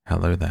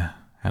Hello there,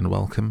 and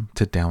welcome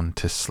to Down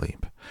to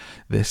Sleep.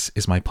 This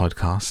is my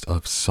podcast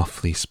of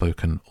softly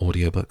spoken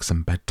audiobooks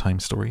and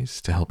bedtime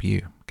stories to help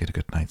you get a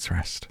good night's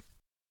rest.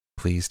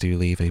 Please do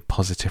leave a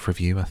positive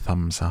review, a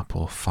thumbs up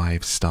or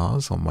 5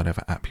 stars on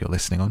whatever app you're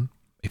listening on.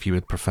 If you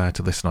would prefer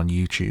to listen on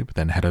YouTube,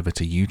 then head over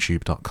to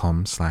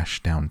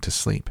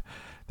youtube.com/downtosleep.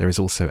 There is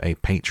also a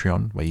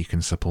Patreon where you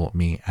can support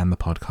me and the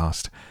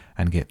podcast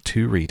and get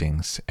 2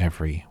 readings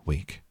every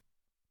week.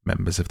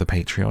 Members of the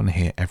Patreon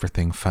hear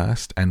everything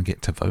first and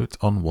get to vote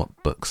on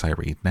what books I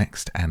read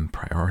next and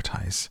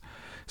prioritize.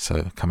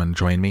 So come and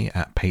join me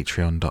at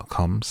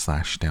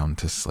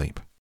patreon.com/downtosleep.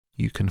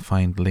 You can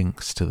find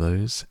links to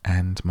those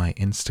and my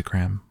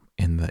Instagram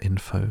in the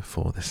info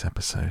for this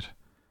episode.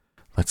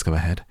 Let's go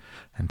ahead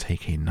and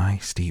take a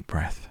nice deep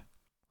breath.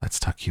 Let's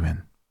tuck you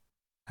in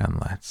and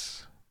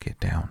let's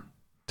get down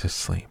to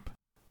sleep.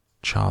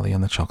 Charlie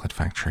and the Chocolate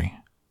Factory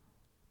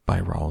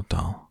by Roald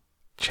Dahl.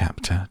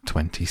 Chapter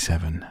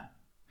 27.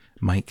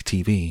 Mike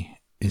TV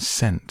is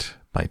sent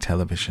by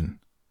television.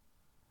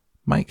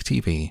 Mike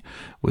TV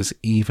was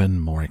even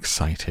more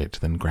excited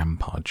than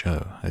Grandpa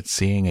Joe at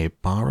seeing a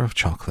bar of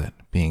chocolate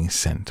being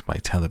sent by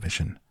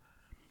television.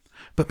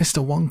 "But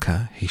Mr.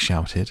 Wonka," he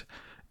shouted,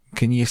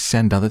 "can you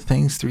send other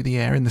things through the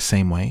air in the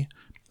same way?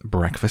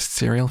 Breakfast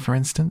cereal, for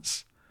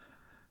instance?"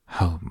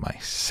 "Oh, my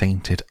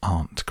sainted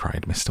aunt,"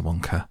 cried Mr.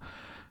 Wonka.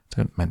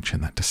 "Don't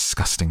mention that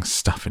disgusting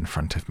stuff in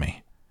front of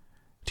me.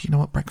 Do you know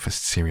what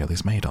breakfast cereal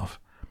is made of?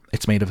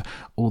 It's made of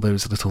all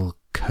those little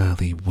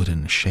curly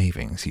wooden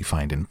shavings you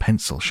find in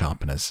pencil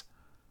sharpeners."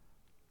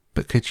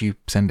 "But could you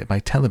send it by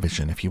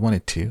television if you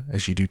wanted to,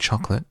 as you do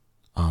chocolate?"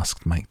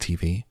 asked Mike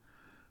TV.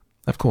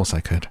 "Of course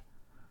I could."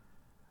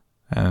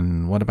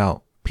 "And what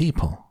about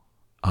people?"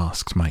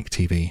 asked Mike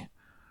TV.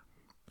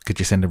 "Could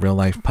you send a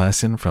real-life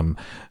person from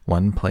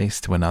one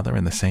place to another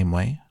in the same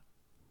way?"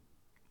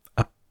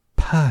 "A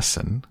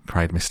person?"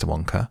 cried Mr.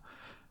 Wonka.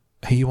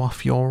 "Are you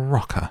off your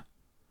rocker?"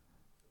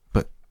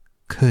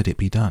 "Could it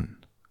be done?"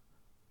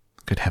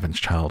 "Good heavens,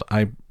 child,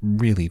 I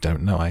really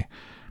don't know. I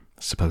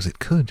suppose it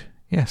could.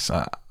 Yes,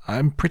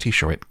 I'm pretty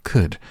sure it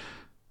could.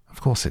 Of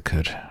course it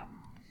could.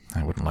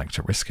 I wouldn't like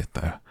to risk it,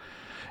 though.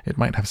 It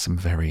might have some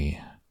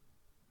very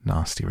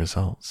nasty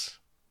results."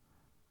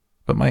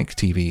 But Mike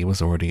TV was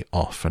already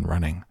off and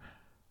running.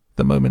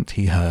 The moment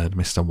he heard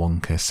Mr.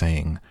 Wonka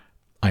saying,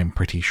 "I'm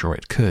pretty sure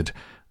it could,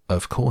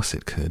 of course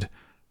it could,"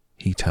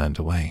 he turned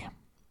away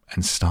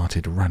and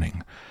started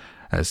running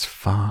as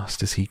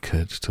fast as he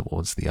could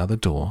towards the other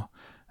door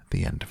at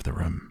the end of the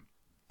room,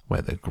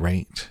 where the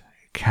great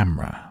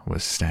camera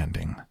was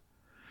standing.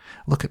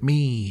 "Look at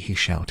me," he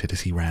shouted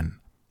as he ran.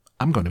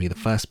 "I'm going to be the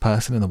first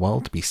person in the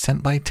world to be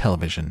sent by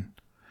television."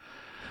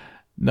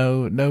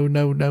 "No, no,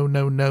 no, no,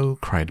 no, no,"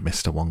 cried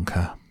Mr.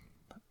 Wonka.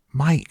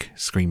 "Mike,"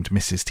 screamed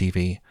Mrs.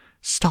 TV,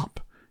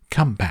 "stop,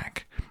 come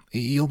back.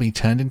 You'll be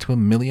turned into a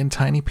million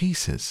tiny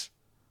pieces."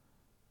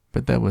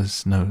 But there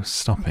was no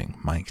stopping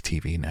Mike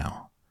TV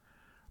now.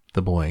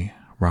 The boy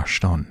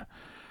rushed on,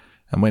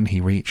 and when he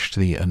reached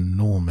the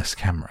enormous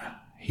camera,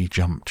 he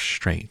jumped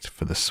straight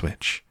for the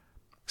switch,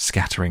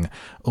 scattering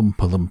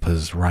Oompa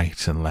Loompas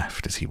right and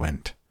left as he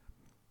went.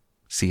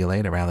 "See you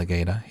later,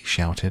 alligator," he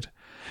shouted,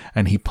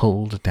 and he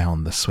pulled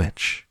down the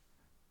switch,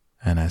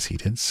 and as he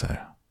did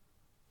so,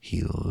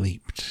 he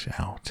leaped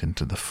out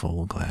into the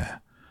full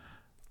glare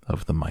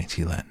of the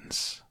mighty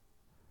lens.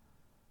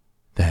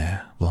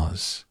 There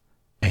was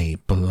a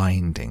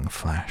blinding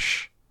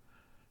flash.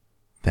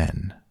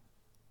 Then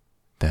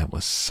there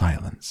was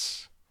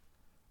silence.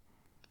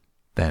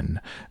 Then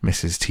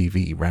Mrs.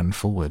 TV ran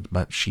forward,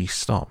 but she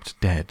stopped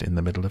dead in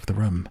the middle of the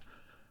room,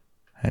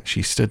 and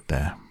she stood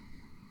there.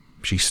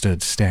 She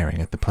stood staring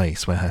at the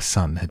place where her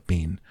son had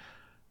been,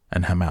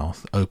 and her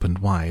mouth opened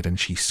wide, and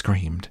she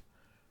screamed,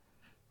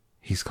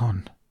 "He's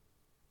gone!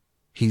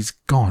 He's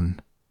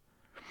gone!"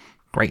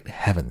 "Great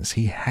heavens,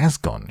 he has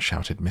gone!"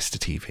 shouted Mr.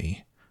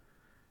 TV.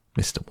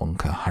 Mr.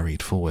 Wonka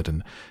hurried forward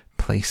and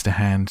placed a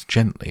hand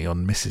gently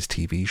on Mrs.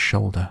 TV's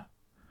shoulder.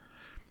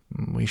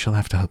 "We shall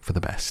have to hope for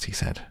the best," he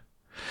said.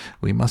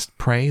 "We must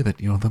pray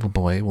that your little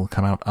boy will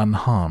come out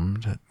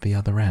unharmed at the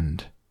other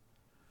end."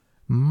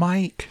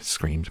 "Mike!"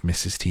 screamed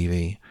Mrs.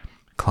 TV,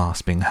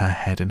 clasping her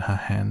head in her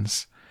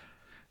hands.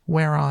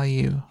 "Where are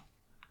you?"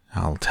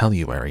 "I'll tell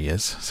you where he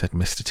is," said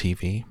Mr.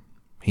 TV.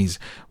 "He's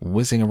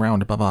whizzing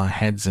around above our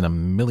heads in a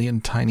million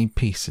tiny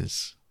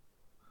pieces."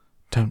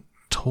 "Don't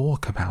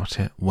talk about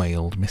it,"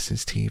 wailed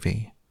Mrs.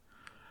 TV.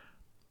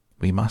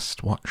 "We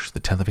must watch the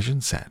television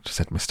set,"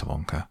 said Mr.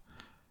 Wonka.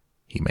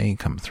 "He may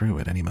come through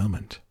at any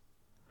moment."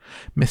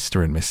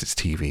 Mr. and Mrs.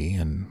 TV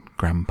and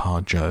Grandpa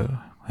Joe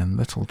and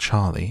little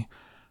Charlie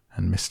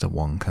and Mr.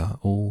 Wonka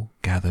all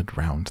gathered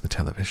round the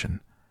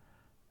television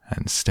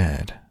and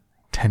stared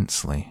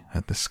tensely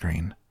at the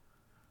screen.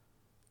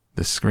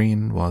 The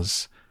screen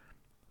was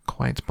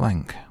quite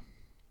blank.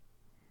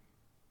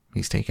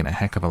 "He's taken a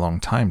heck of a long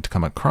time to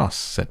come across,"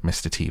 said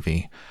Mr.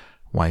 TV,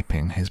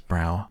 wiping his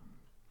brow.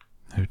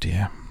 "Oh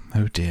dear,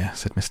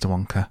 said Mr.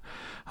 Wonka.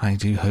 "I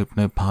do hope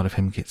no part of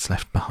him gets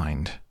left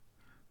behind."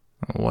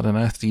 What on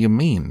earth do you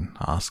mean?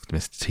 Asked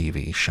Mr.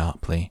 TV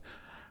sharply.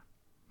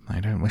 I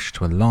don't wish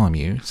to alarm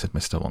you, said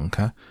Mr.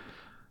 Wonka,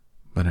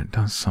 but it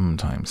does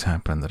sometimes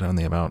happen that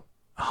only about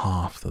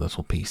half the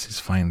little pieces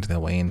find their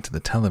way into the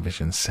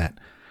television set.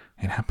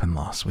 It happened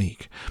last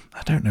week.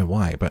 I don't know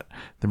why, but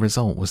the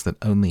result was that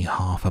only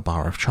half a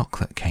bar of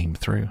chocolate came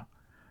through.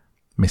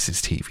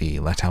 Mrs.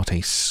 TV let out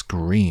a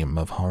scream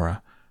of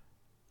horror.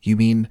 You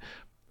mean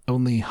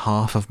only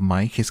half of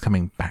Mike is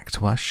coming back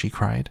to us? She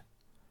cried.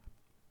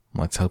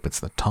 Let's hope it's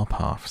the top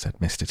half, said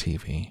Mr.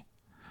 TV.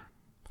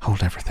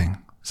 Hold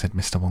everything, said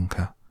Mr.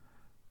 Wonka.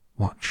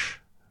 Watch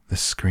the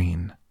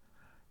screen.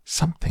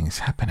 Something's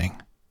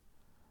happening.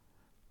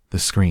 The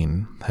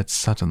screen had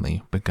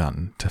suddenly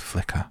begun to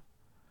flicker.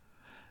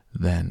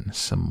 Then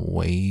some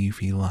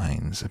wavy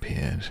lines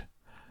appeared.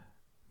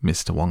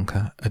 Mr.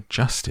 Wonka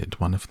adjusted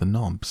one of the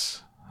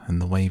knobs,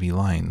 and the wavy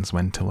lines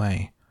went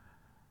away.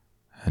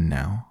 And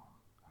now,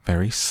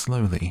 very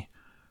slowly,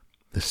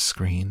 the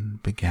screen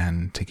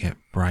began to get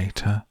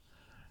brighter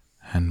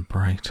and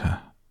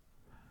brighter.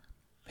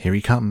 Here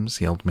he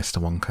comes, yelled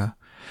Mr. Wonka.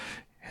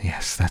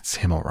 Yes, that's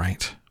him all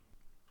right.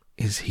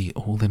 Is he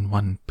all in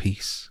one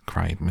piece?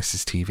 Cried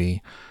Mrs.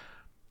 TV.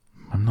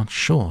 I'm not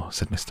sure,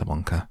 said Mr.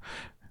 Wonka.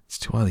 It's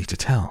too early to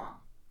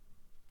tell.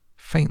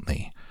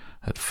 Faintly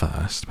at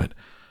first, but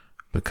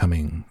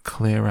becoming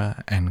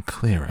clearer and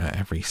clearer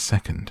every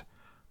second,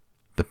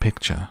 the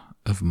picture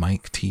of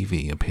Mike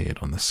TV appeared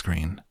on the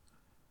screen.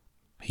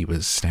 He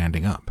was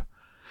standing up,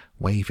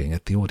 waving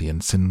at the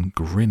audience and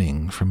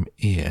grinning from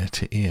ear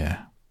to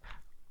ear.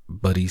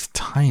 But he's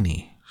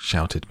tiny,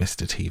 shouted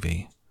Mr.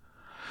 TV.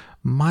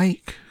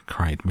 Mike,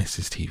 cried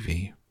Mrs.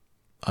 TV,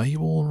 are you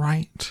all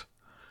right?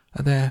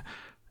 Are there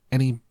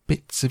any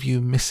bits of you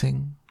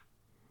missing?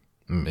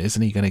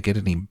 Isn't he going to get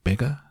any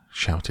bigger?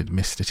 Shouted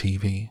Mr.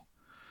 TV.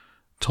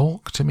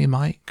 Talk to me,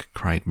 Mike,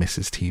 cried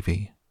Mrs.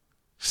 TV.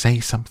 Say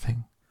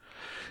something.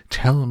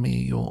 Tell me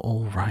you're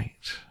all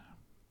right.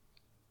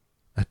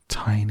 A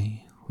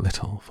tiny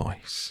little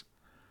voice,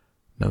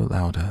 no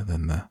louder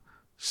than the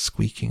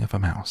squeaking of a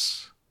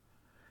mouse,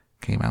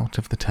 came out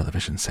of the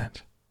television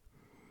set.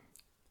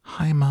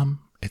 Hi, Mum,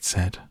 it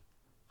said.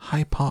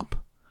 Hi, Pop.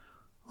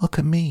 Look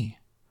at me.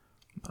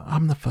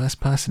 I'm the first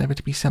person ever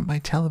to be sent by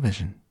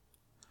television.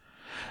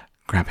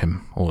 Grab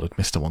him, ordered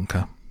Mr.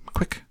 Wonka.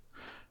 Quick.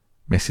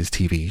 Mrs.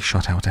 TV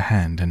shot out a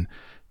hand and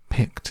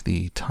picked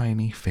the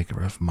tiny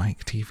figure of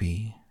Mike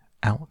TV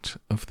out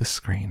of the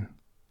screen.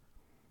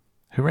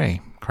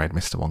 Hooray, cried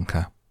Mr.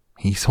 Wonka.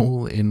 He's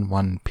all in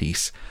one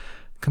piece,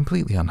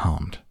 completely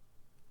unharmed.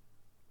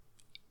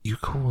 You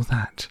call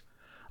that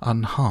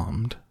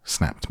unharmed?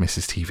 Snapped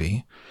Mrs.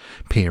 TV,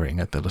 peering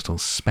at the little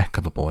speck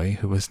of a boy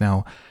who was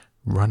now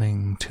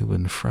running to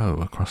and fro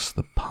across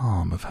the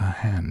palm of her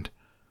hand.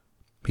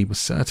 He was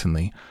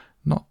certainly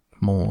not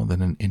more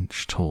than an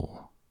inch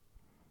tall.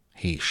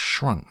 He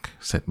shrunk,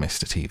 said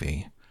Mr.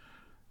 TV.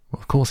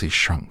 Well, of course he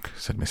shrunk,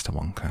 said Mr.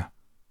 Wonka.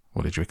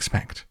 What did you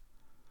expect?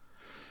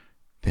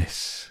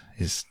 This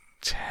is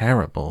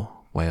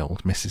terrible,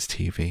 wailed Mrs.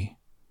 TV.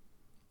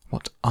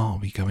 What are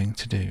we going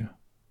to do?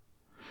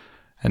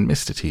 And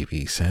Mr.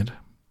 TV said,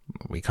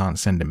 We can't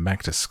send him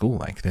back to school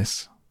like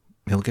this.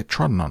 He'll get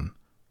trodden on.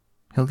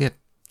 He'll get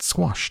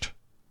squashed.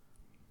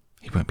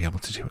 He won't be able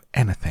to do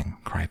anything,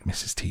 cried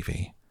Mrs.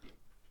 TV.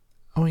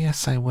 Oh,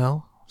 yes, I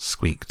will,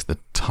 squeaked the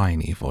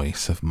tiny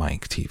voice of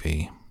Mike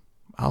TV.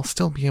 I'll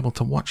still be able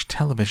to watch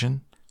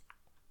television.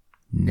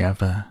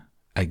 Never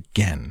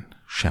again,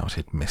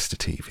 shouted Mr.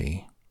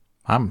 TV.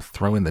 I'm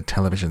throwing the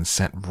television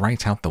set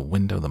right out the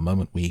window the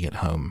moment we get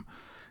home.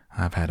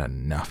 I've had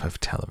enough of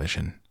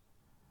television.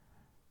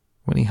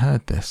 When he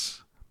heard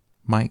this,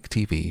 Mike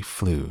TV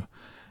flew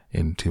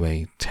into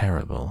a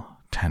terrible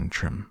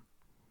tantrum.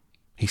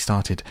 He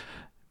started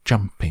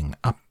jumping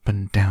up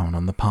and down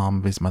on the palm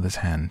of his mother's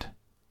hand,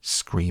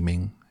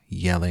 screaming,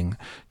 yelling,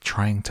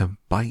 trying to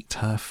bite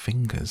her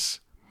fingers.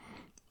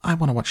 I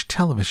want to watch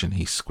television,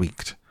 he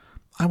squeaked.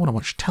 I want to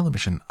watch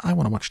television. I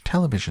want to watch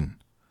television.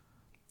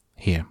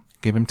 Here,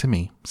 give him to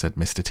me, said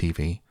Mr.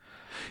 TV.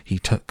 He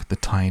took the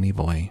tiny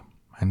boy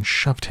and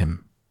shoved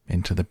him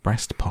into the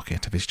breast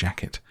pocket of his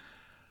jacket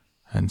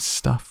and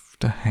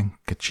stuffed a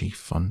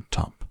handkerchief on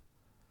top.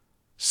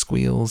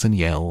 Squeals and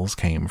yells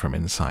came from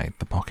inside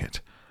the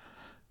pocket,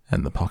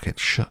 and the pocket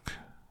shook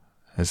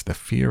as the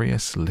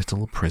furious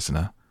little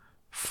prisoner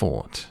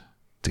fought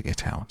to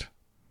get out.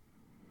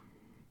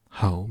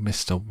 Oh,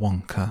 Mr.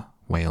 Wonka,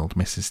 wailed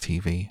Mrs.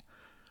 TV.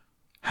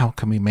 How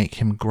can we make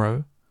him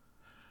grow?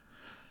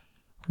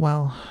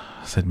 Well,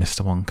 said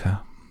Mr.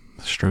 Wonka,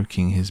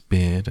 stroking his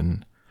beard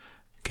and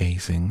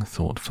gazing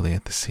thoughtfully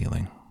at the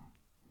ceiling.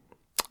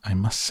 I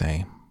must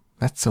say,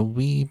 that's a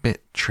wee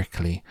bit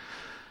trickly,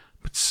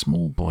 but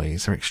small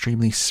boys are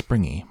extremely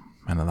springy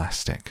and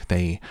elastic.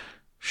 They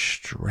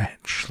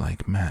stretch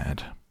like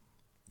mad.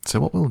 So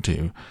what we'll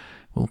do,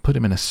 we'll put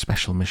him in a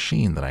special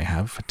machine that I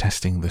have for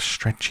testing the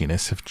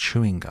stretchiness of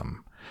chewing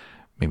gum.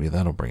 Maybe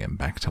that'll bring him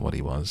back to what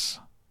he was.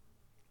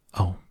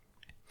 Oh,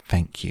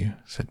 thank you,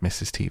 said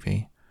Mrs.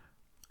 TV.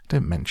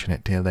 Don't mention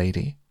it, dear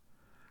lady.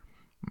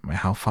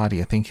 How far do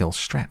you think he'll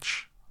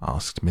stretch?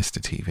 Asked Mr.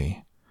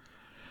 TV.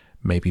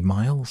 Maybe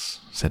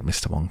miles, said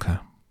Mr.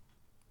 Wonka.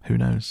 Who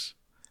knows?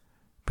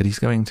 But he's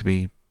going to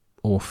be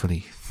awfully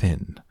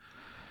thin.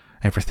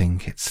 Everything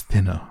gets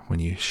thinner when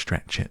you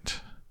stretch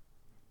it.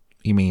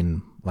 You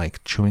mean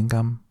like chewing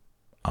gum?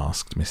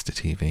 Asked Mr.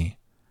 TV.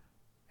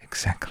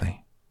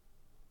 Exactly.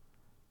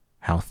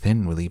 How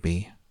thin will he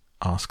be?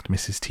 Asked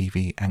Mrs.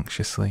 TV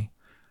anxiously.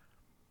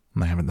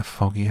 I haven't the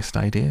foggiest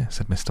idea,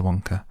 said Mr.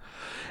 Wonka.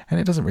 And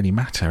it doesn't really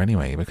matter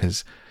anyway,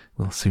 because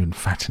we'll soon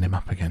fatten him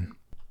up again.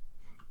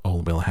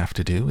 All we'll have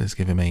to do is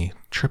give him a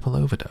triple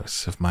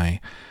overdose of my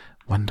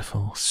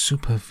wonderful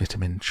super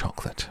vitamin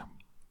chocolate.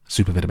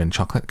 Super vitamin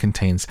chocolate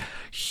contains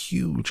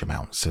huge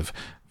amounts of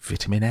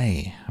vitamin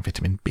A,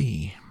 vitamin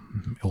B.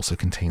 It also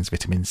contains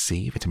vitamin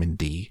C, vitamin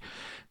D,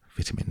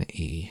 vitamin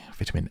E,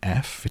 vitamin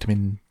F,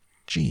 vitamin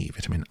G,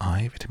 vitamin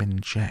I, vitamin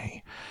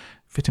J,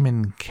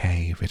 vitamin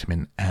K,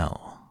 vitamin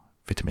L,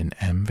 vitamin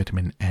M,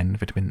 vitamin N,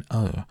 vitamin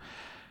O,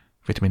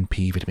 vitamin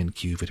P, vitamin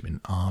Q,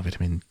 vitamin R,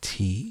 vitamin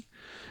T,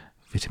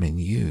 vitamin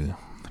U,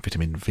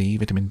 vitamin V,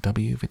 vitamin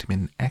W,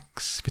 vitamin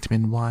X,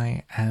 vitamin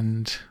Y,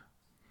 and,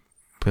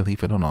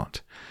 believe it or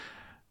not,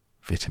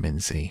 vitamin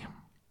Z.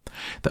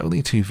 The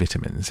only two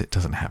vitamins it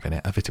doesn't have in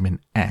it are vitamin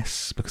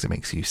S, because it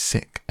makes you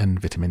sick, and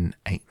vitamin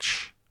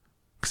H,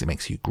 because it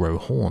makes you grow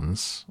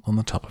horns on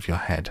the top of your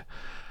head,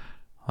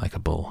 like a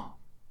bull.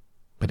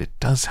 But it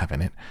does have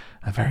in it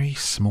a very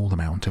small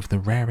amount of the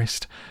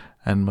rarest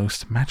and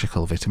most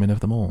magical vitamin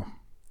of them all,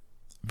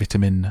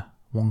 vitamin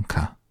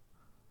Wonka.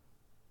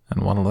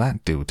 And what'll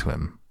that do to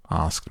him?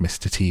 Asked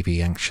Mr.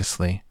 TV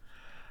anxiously.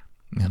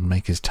 It'll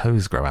make his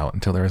toes grow out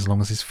until they're as long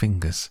as his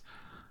fingers.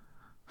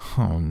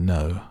 Oh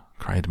no,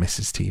 cried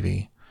Mrs.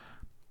 TV.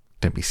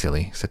 Don't be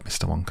silly, said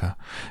Mr. Wonka.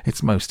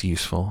 It's most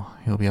useful.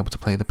 He'll be able to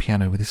play the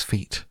piano with his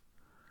feet.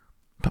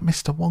 But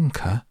Mr.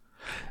 Wonka...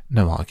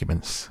 No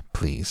arguments,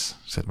 please,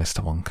 said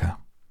Mr. Wonka.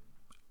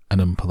 An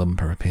Oompa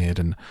Loompa appeared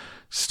and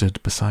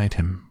stood beside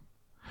him.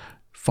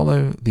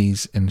 Follow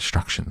these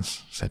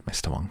instructions, said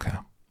Mr.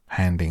 Wonka,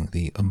 handing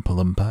the Oompa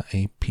Loompa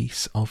a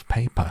piece of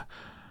paper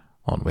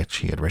on which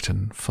he had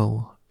written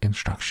full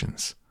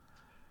instructions.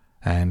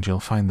 And you'll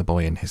find the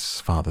boy in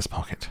his father's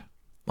pocket.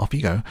 Off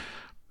you go.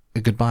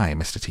 Goodbye,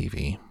 Mr.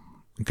 TV.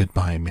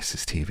 Goodbye,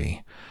 Mrs.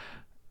 TV.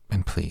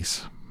 And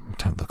please,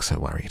 don't look so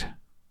worried.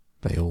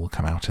 They all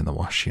come out in the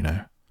wash, you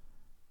know.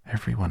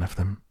 Every one of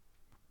them.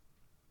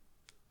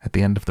 At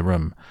the end of the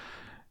room,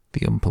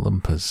 the Oompa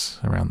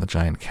Loompas around the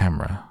giant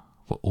camera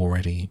were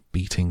already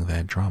beating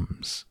their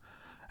drums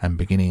and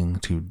beginning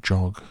to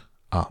jog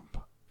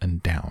up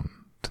and down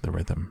to the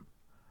rhythm.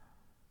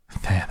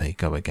 There they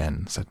go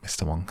again, said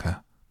Mr.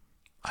 Wonka.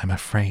 I'm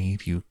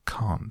afraid you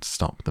can't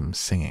stop them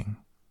singing.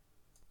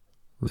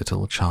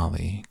 Little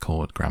Charlie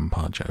caught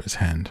Grandpa Joe's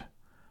hand,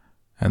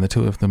 and the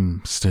two of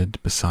them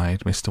stood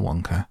beside Mr.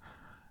 Wonka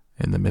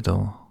in the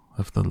middle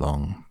of the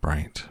long,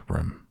 bright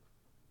room,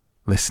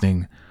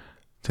 listening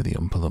to the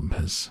Oompa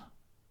Loompas.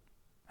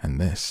 And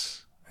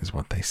this is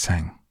what they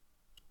sang.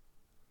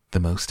 The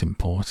most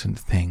important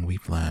thing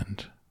we've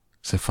learned,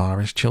 so far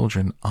as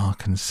children are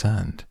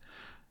concerned,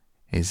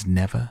 is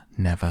never,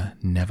 never,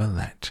 never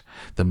let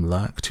them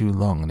lurk too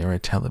long near a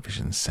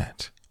television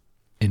set.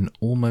 In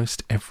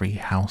almost every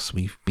house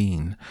we've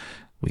been,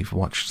 we've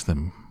watched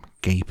them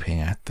gaping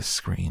at the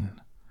screen.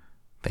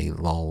 They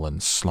loll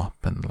and slop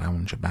and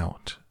lounge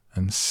about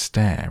and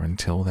stare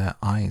until their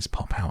eyes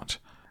pop out.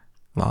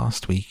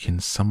 Last week in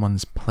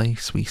someone's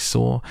place we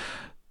saw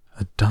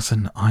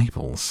 12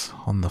 eyeballs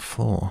on the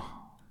floor.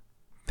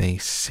 They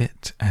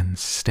sit and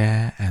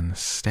stare and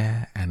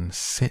stare and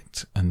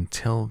sit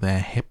until they're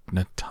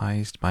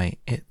hypnotized by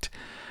it,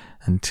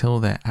 until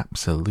they're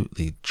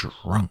absolutely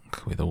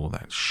drunk with all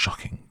that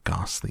shocking,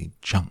 ghastly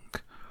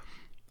junk.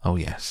 Oh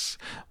yes,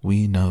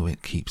 we know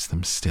it keeps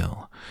them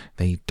still.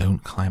 They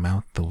don't climb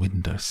out the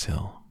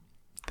windowsill.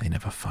 They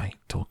never fight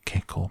or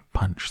kick or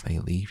punch. They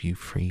leave you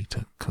free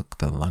to cook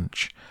the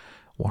lunch,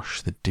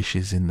 wash the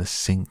dishes in the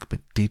sink. But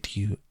did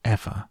you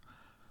ever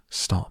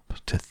stop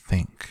to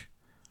think,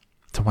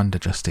 to wonder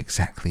just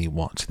exactly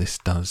what this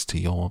does to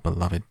your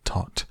beloved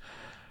tot?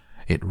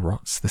 It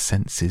rots the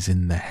senses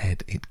in the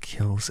head. It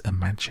kills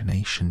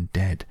imagination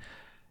dead.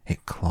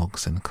 It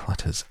clogs and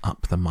clutters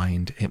up the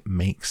mind. It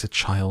makes a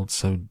child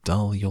so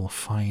dull you'll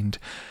find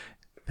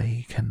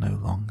they can no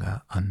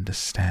longer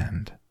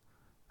understand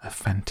a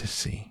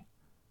fantasy,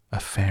 a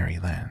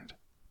fairyland.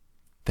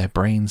 Their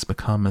brains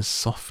become as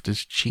soft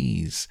as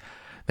cheese.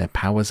 Their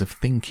powers of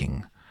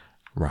thinking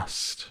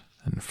rust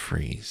and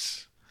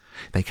freeze.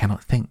 They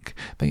cannot think,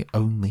 they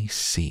only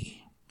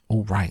see.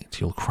 All right,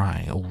 you'll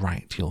cry, all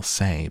right, you'll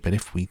say, but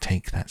if we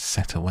take that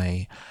set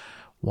away,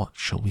 what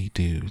shall we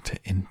do to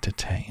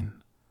entertain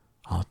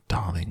our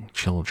darling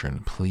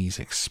children? Please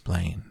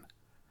explain.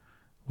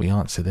 We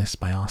answer this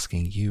by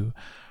asking you,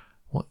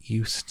 what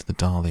used the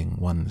darling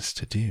ones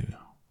to do?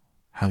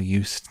 How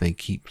used they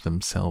keep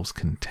themselves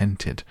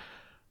contented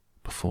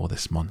before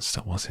this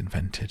monster was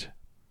invented?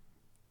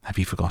 Have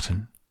you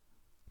forgotten?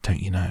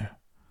 Don't you know?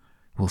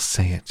 We'll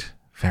say it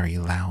very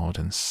loud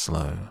and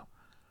slow.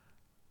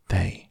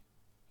 They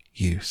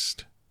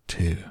used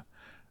to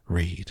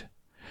read.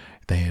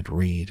 They'd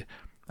read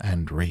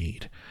and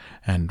read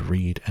and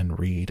read and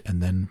read,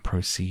 and then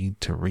proceed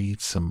to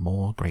read some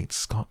more. Great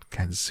Scott,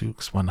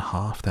 gadzooks, one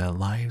half their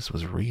lives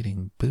was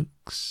reading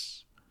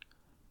books.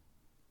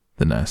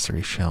 The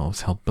nursery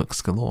shelves held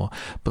books galore.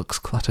 Books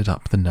cluttered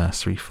up the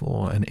nursery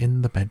floor, and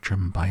in the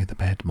bedroom by the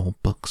bed more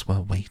books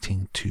were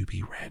waiting to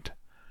be read.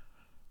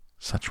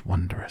 Such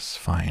wondrous,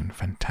 fine,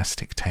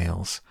 fantastic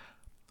tales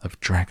of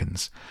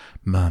dragons,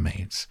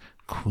 mermaids,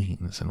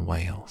 queens and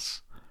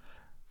whales,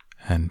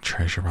 and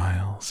treasure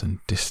isles and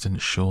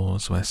distant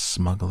shores where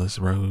smugglers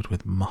rode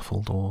with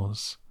muffled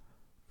oars,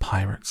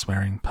 pirates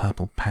wearing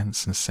purple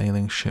pants and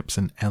sailing ships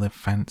and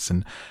elephants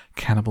and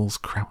cannibals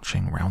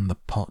crouching round the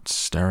pot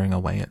stirring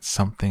away at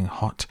something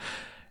hot.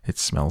 It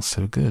smells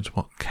so good,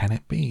 what can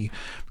it be?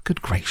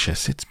 Good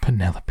gracious, it's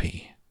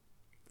Penelope.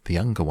 The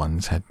younger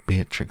ones had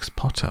Beatrix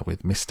Potter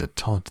with Mr.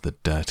 Todd the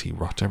dirty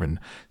rotter, and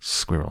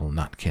Squirrel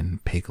Nutkin,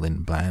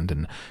 Piglin Bland,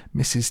 and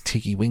Mrs.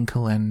 Tiggy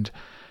Winkle, and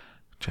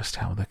just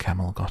how the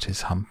camel got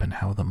his hump, and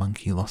how the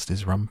monkey lost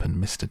his rump, and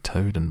Mr.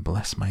 Toad, and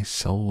bless my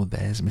soul,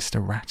 there's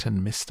Mr. Rat and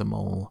Mr.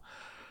 Mole.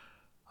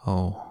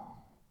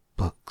 Oh,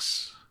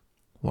 books.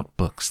 What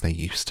books they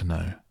used to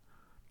know,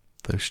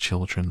 those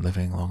children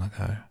living long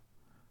ago.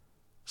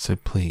 So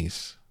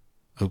please,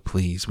 oh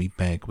please, we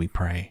beg, we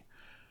pray,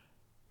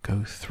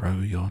 go throw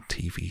your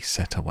TV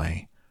set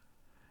away,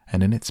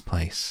 and in its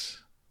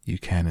place you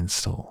can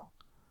install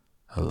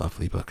a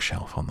lovely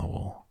bookshelf on the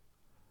wall.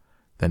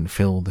 Then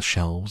fill the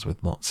shelves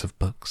with lots of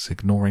books,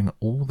 ignoring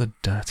all the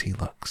dirty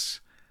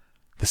looks,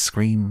 the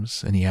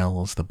screams and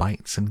yells, the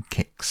bites and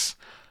kicks,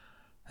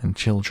 and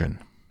children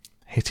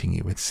hitting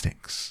you with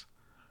sticks.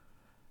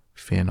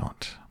 Fear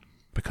not,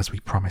 because we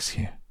promise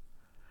you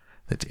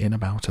that in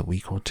about a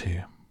week or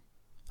two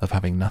of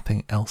having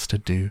nothing else to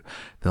do,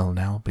 they'll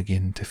now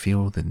begin to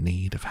feel the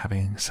need of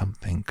having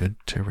something good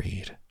to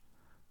read.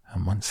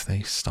 And once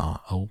they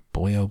start, oh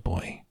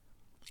boy,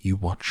 you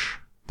watch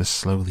the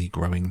slowly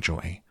growing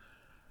joy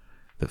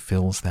that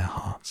fills their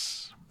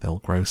hearts. They'll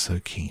grow so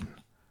keen.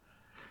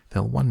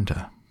 They'll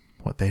wonder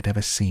what they'd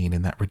ever seen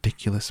in that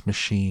ridiculous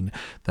machine,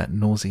 that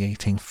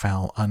nauseating,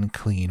 foul,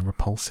 unclean,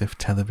 repulsive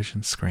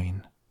television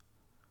screen.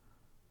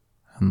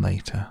 And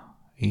later,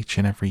 each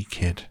and every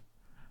kid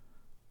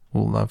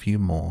will love you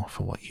more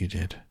for what you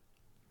did.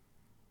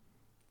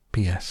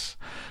 P.S.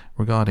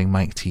 Regarding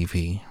Mike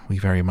TV, we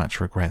very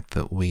much regret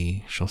that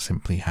we shall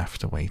simply have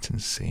to wait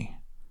and see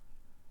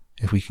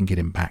if we can get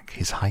him back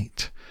his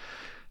height,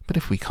 but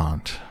if we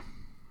can't,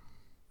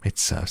 it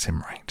serves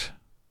him right.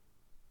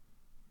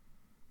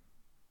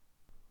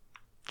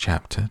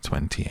 Chapter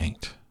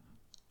 28.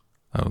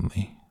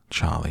 Only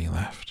Charlie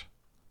left.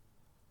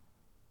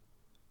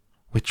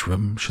 Which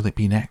room shall it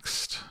be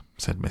next?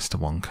 Said Mr.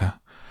 Wonka,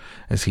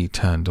 as he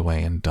turned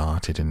away and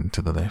darted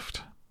into the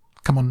lift.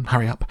 Come on,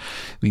 hurry up.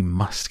 We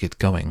must get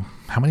going.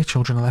 How many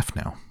children are left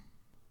now?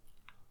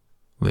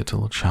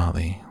 Little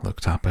Charlie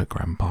looked up at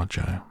Grandpa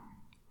Joe,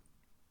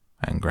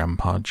 and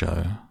Grandpa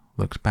Joe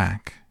looked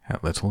back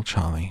at little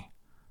Charlie.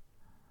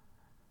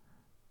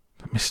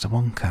 But Mr.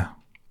 Wonka,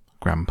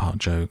 Grandpa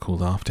Joe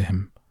called after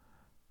him,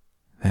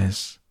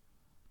 there's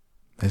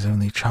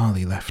only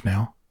Charlie left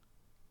now.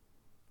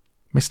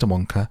 Mr.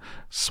 Wonka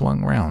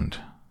swung round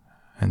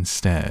and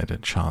stared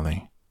at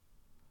Charlie.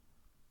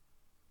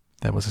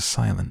 There was a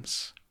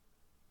silence.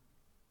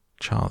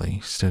 Charlie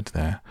stood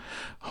there,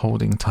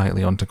 holding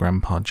tightly onto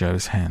Grandpa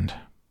Joe's hand.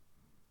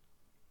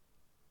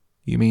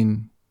 You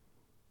mean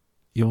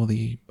you're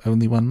the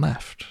only one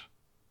left?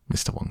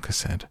 Mr. Wonka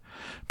said,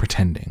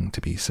 pretending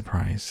to be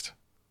surprised.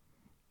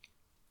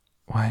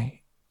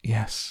 Why,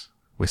 yes,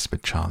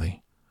 whispered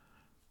Charlie.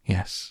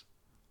 Yes.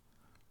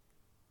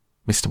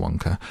 Mr.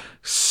 Wonka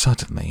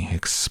suddenly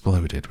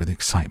exploded with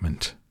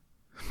excitement.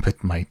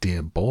 But my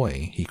dear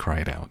boy, he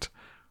cried out,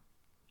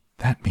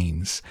 that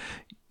means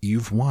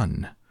you've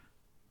won.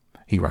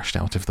 He rushed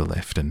out of the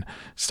lift and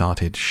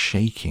started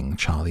shaking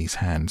Charlie's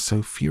hand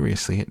so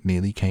furiously it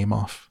nearly came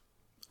off.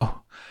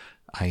 Oh,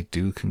 I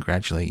do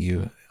congratulate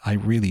you. I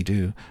really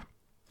do.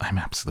 I'm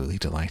absolutely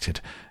delighted.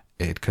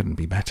 It couldn't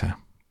be better.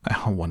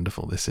 How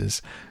wonderful this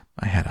is.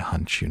 I had a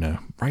hunch,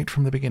 right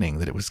from the beginning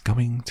that it was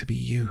going to be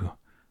you.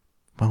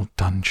 Well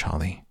done,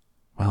 Charlie.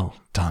 Well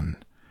done.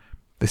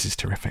 This is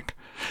terrific.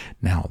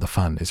 Now the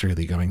fun is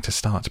really going to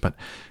start, but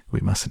we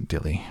mustn't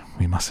dilly.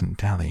 We mustn't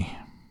dally.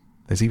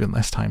 There's even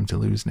less time to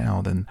lose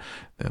now than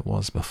there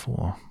was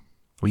before.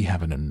 We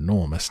have an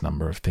enormous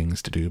number of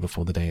things to do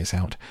before the day is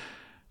out.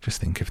 Just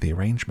think of the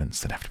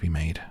arrangements that have to be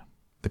made,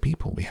 the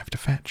people we have to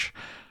fetch.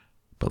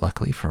 But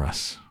luckily for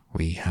us,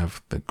 we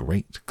have the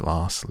great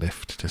glass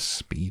lift to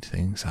speed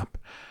things up.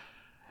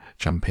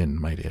 Jump in,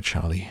 my dear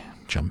Charlie,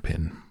 jump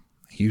in.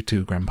 You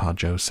too, Grandpa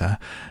Joe, sir.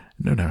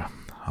 No,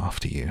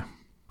 after you.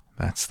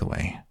 That's the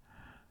way.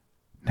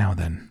 Now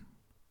then,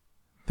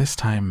 this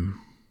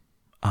time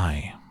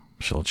I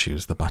shall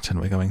choose the button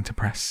we're going to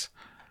press.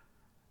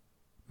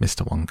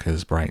 Mr.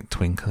 Wonka's bright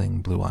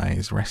twinkling blue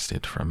eyes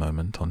rested for a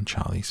moment on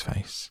Charlie's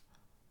face.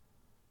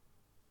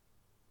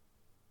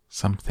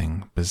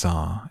 Something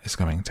bizarre is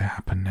going to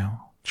happen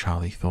now,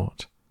 Charlie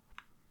thought.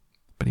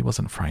 But he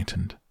wasn't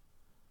frightened.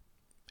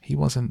 He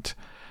wasn't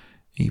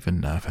even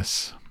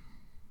nervous.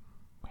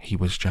 He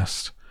was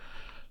just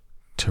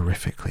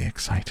terrifically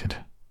excited.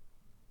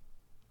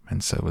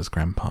 And so was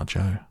Grandpa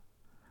Joe.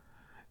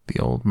 The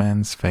old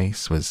man's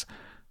face was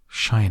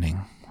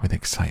shining with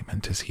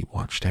excitement as he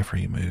watched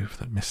every move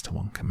that Mr.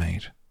 Wonka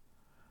made.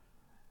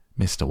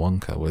 Mr.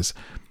 Wonka was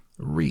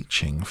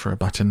reaching for a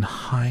button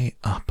high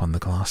up on the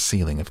glass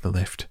ceiling of the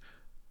lift.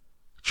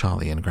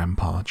 Charlie and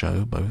Grandpa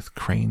Joe both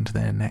craned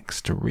their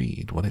necks to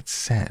read what it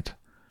said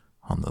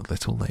on the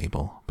little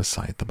label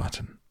beside the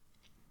button.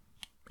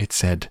 It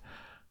said,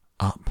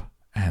 "Up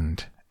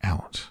and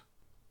out."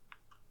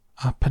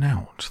 Up and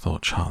out,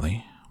 thought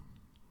Charlie.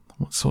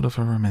 What sort of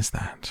a room is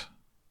that?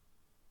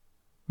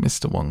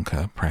 Mr.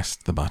 Wonka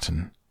pressed the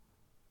button.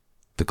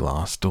 The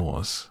glass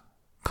doors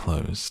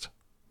closed.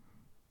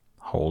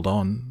 "Hold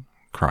on,"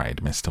 cried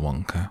Mr.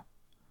 Wonka.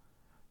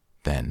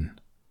 Then,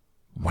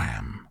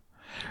 wham!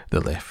 The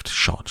lift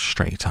shot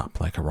straight up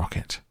like a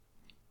rocket.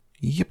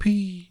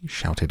 "Yippee!"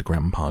 shouted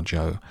Grandpa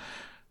Joe.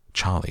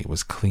 Charlie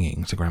was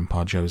clinging to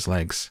Grandpa Joe's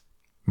legs.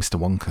 Mr.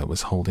 Wonka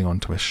was holding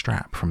onto a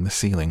strap from the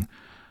ceiling.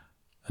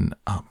 And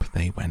up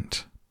they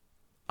went.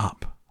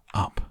 Up,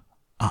 up,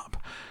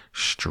 up.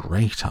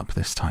 Straight up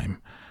this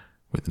time,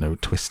 with no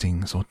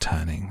twistings or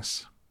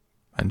turnings.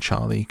 And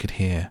Charlie could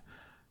hear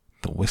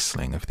the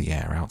whistling of the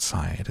air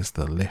outside as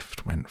the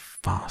lift went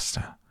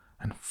faster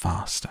and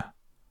faster.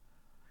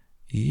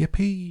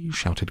 "Yippee!"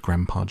 shouted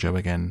Grandpa Joe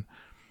again.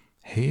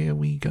 "Here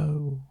we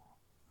go."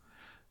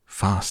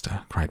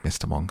 "Faster!" cried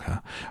Mr.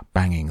 Wonka,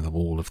 banging the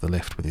wall of the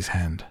lift with his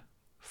hand.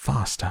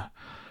 "Faster!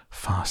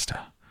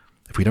 Faster!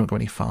 If we don't go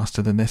any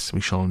faster than this,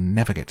 we shall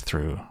never get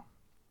through."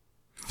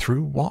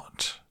 "Through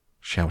what?"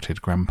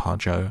 shouted Grandpa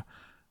Joe.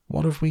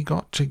 "What have we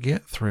got to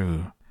get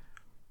through?"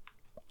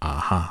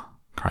 "Aha!"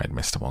 cried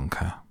Mr.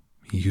 Wonka.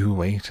 "You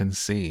wait and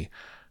see.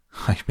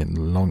 I've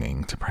been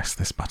longing to press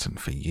this button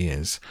for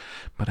years,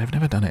 but I've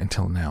never done it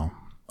until now.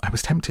 I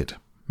was tempted,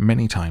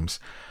 many times.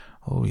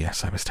 Oh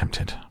yes, I was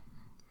tempted.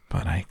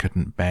 But I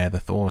couldn't bear the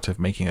thought of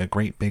making a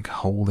great big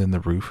hole in the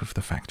roof of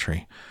the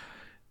factory.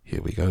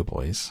 Here we go,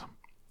 boys.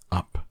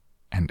 Up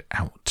and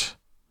out."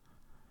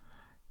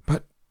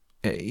 "But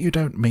you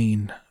don't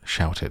mean,"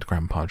 shouted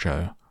Grandpa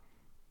Joe.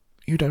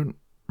 "You don't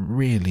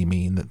really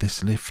mean that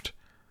this lift—"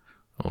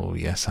 "Oh,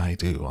 yes, I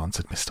do,"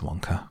 answered Mr.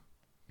 Wonka.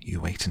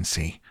 "You wait and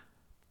see.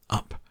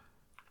 Up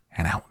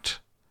and out."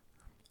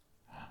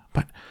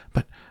 But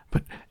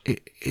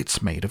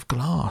it's made of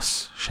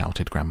glass,"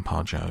 shouted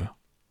Grandpa Joe.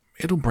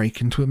 "It'll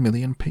break into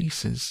 1,000,000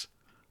 pieces."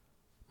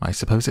 "I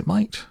suppose it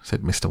might,"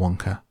 said Mr.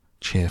 Wonka,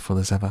 cheerful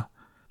as ever.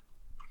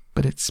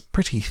 "But it's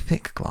pretty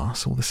thick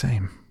glass all the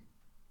same."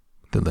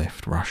 The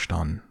lift rushed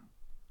on,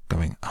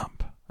 going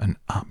up and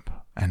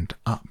up and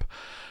up,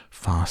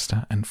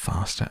 faster and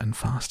faster and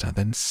faster.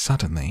 Then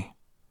suddenly,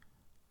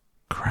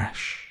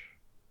 crash,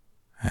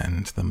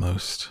 and the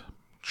most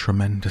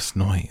tremendous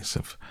noise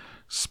of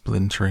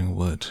splintering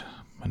wood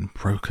and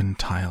broken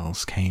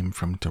tiles came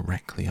from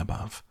directly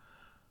above.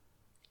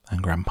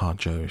 And Grandpa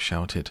Joe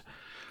shouted,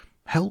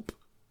 "Help!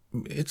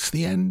 It's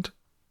the end!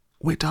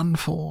 We're done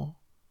for!"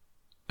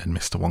 And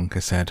Mr.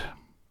 Wonka said,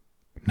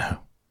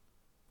 "No,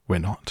 we're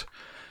not.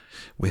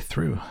 We're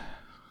through.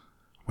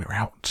 We're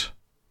out."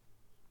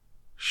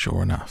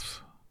 Sure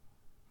enough,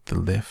 the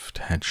lift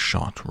had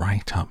shot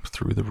right up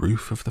through the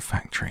roof of the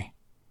factory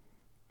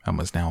and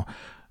was now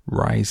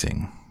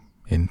rising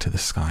into the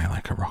sky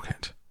like a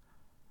rocket,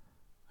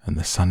 and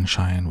the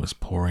sunshine was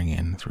pouring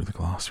in through the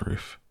glass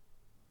roof.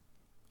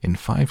 In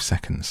 5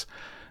 seconds,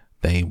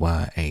 they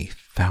were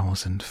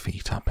 1,000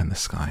 feet up in the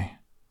sky.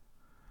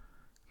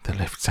 "The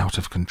lift's out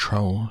of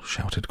control,"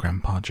 shouted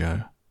Grandpa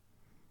Joe.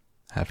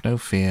 "Have no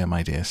fear,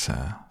 my dear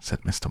sir,"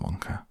 said Mr.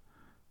 Wonka,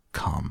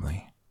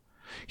 calmly.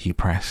 He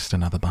pressed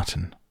another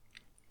button.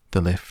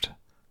 The lift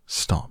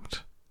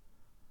stopped.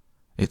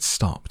 It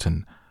stopped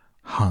and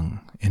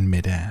hung in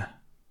midair,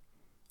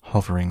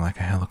 hovering like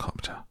a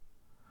helicopter,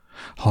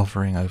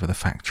 hovering over the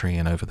factory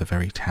and over the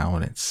very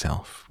town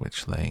itself,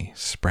 which lay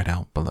spread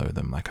out below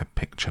them like a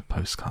picture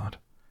postcard.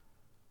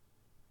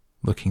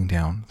 Looking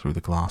down through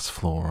the glass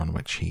floor on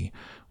which he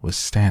was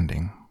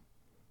standing,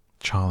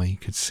 Charlie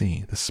could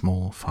see the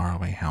small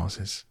faraway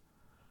houses.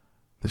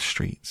 The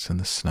streets and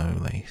the snow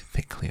lay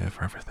thickly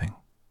over everything.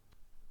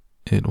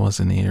 It was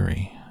an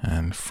eerie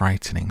and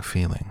frightening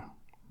feeling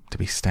to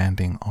be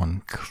standing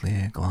on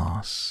clear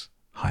glass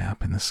high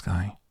up in the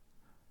sky.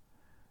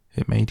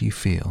 It made you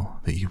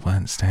feel that you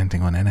weren't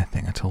standing on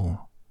anything at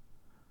all.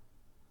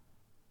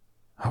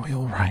 "Are we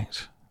all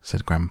right?"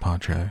 said Grandpa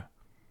Joe.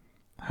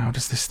 "How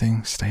does this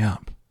thing stay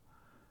up?"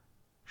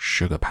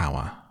 "Sugar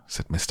power,"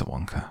 said Mr.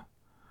 Wonka.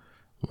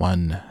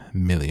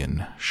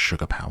 1,000,000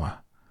 sugar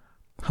power.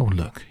 "Oh,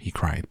 look," he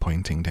cried,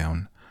 pointing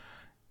down.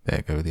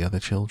 "There go the other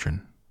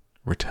children,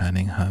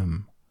 returning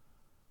home."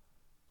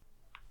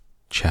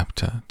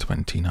 Chapter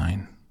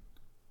 29.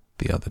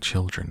 The Other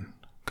Children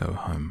Go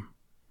Home.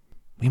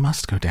 "We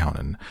must go down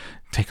and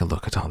take a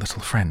look at our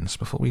little friends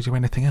before we do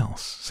anything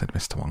else," said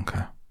Mr.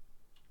 Wonka.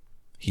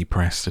 He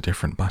pressed a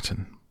different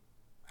button,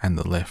 and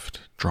the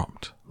lift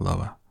dropped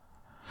lower,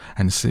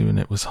 and soon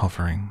it was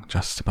hovering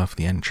just above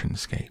the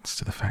entrance gates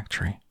to the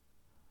factory.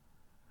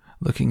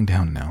 Looking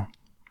down now,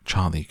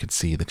 Charlie could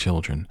see the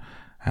children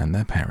and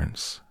their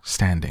parents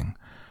standing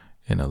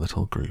in a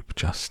little group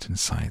just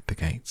inside the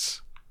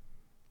gates.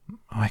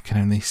 "I can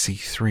only see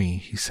 3,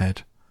 he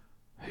said.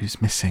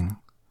 "Who's missing?"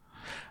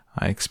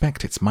 "I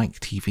expect it's Mike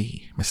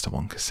TV, Mr.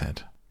 Wonka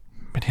said.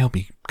 "But he'll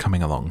be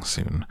coming along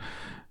soon.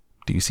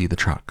 Do you see the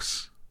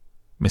trucks?"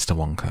 Mr.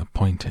 Wonka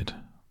pointed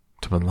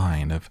to a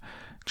line of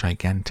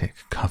gigantic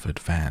covered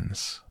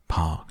vans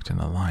parked in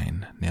a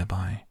line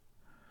nearby.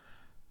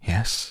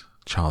 "Yes,"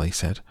 Charlie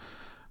said.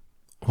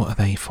 "What are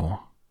they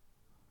for?"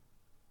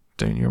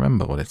 "Don't you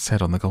remember what it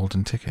said on the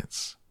golden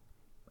tickets?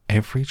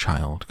 Every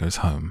child goes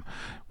home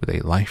with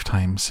a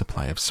lifetime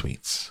supply of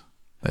sweets.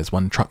 There's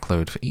 1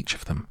 truckload for each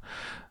of them,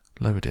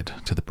 loaded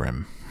to the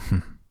brim."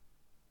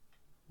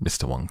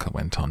 Mr. Wonka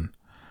went on.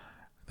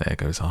 "There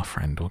goes our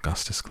friend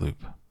Augustus Gloop.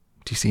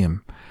 Do you see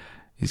him?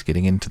 He's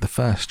getting into the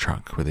first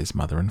truck with his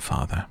mother and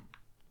father."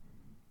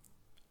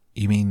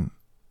 "You mean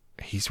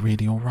he's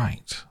really all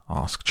right?"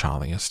 asked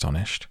Charlie,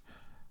 astonished.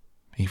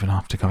 "Even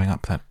after going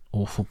up that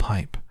awful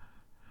pipe?"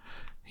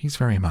 "He's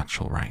very much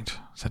all right,"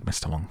 said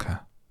Mr.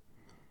 Wonka.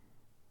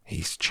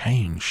 "He's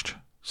changed,"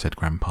 said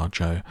Grandpa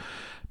Joe,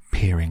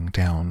 peering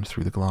down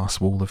through the glass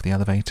wall of the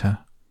elevator.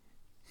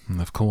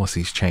 "Of course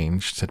he's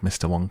changed," said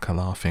Mr. Wonka,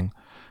 laughing.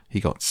 "He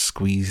got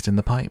squeezed in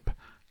the pipe.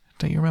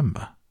 Don't you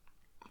remember?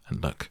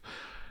 And look,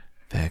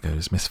 there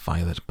goes Miss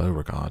Violet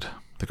Beauregard,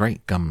 the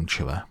great gum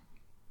chewer.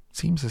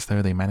 Seems as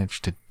though they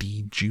managed to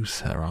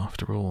de-juice her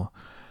after all.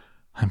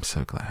 I'm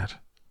so glad.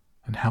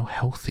 And how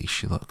healthy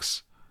she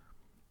looks."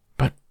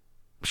 "But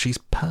she's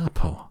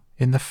purple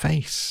in the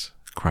face,"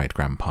 cried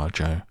Grandpa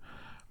Joe.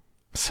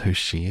 "So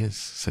she is,"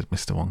 said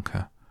Mr.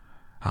 Wonka.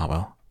 "Ah,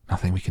 well,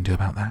 nothing we can do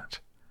about that."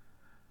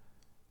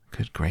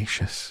 "Good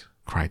gracious,"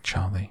 cried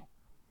Charlie.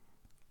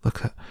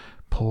 "Look at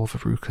poor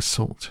Veruca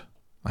Salt,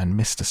 and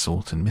Mr.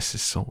 Salt and Mrs.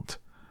 Salt.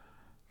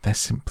 They're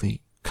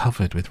simply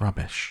covered with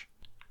rubbish."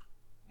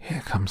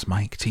 "Here comes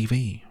Mike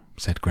TV,"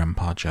 said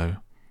Grandpa Joe.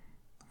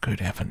 "Good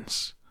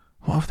heavens,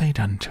 what have they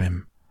done to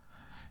him?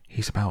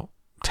 He's about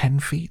 10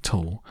 feet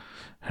tall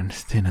and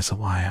thin as a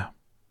wire."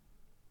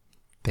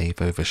 "They've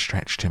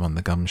overstretched him on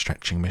the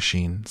gum-stretching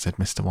machine," said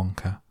Mr.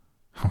 Wonka.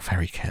 "How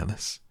very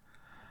careless."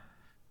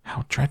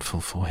 "How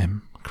dreadful for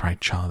him,"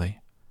 cried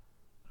Charlie.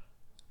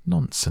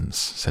 "Nonsense,"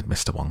 said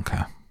Mr.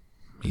 Wonka.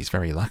 "He's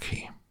very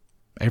lucky.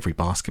 Every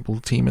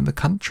basketball team in the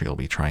country will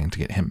be trying to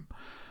get him.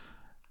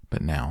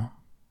 But now,"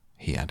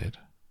 he added,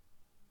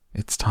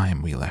 "it's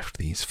time we left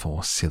these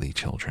 4 silly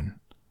children.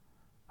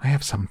 I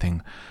have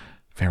something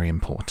very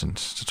important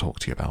to talk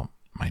to you about,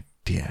 my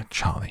dear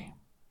Charlie."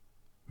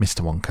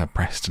 Mr. Wonka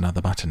pressed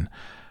another button,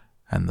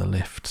 and the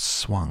lift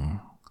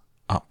swung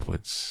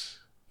upwards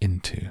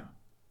into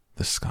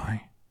the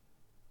sky.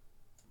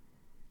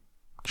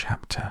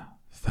 Chapter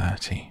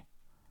 30.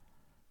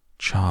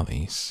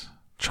 Charlie's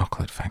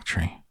Chocolate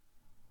Factory.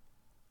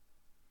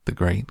 The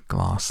great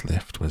glass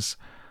lift was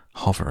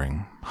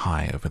hovering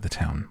high over the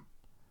town.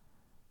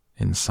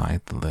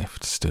 Inside the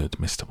lift stood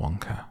Mr.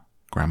 Wonka,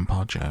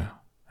 Grandpa Joe,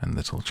 and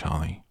little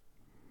Charlie.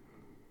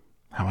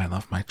 "How I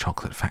love my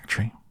chocolate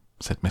factory,"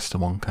 said Mr.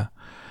 Wonka,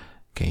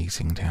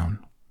 gazing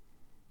down.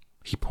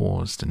 He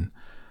paused and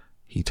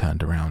he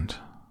turned around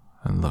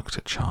and looked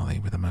at Charlie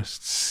with a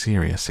most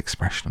serious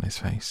expression on his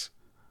face.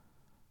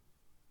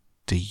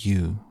 "Do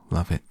you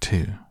love it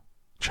too,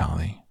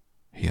 Charlie?"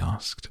 he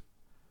asked.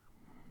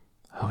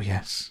 "Oh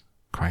yes,"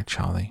 cried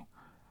Charlie.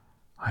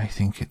 "I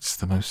think it's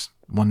the most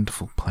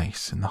wonderful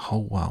place in the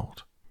whole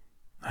world."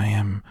 "I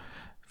am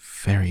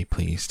very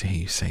pleased to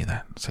hear you say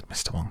that," said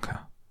Mr.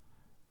 Wonka,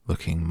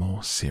 looking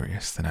more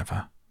serious than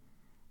ever.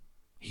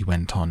 He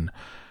went on,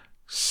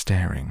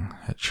 staring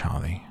at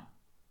Charlie.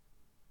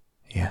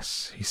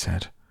 "Yes," he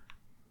said,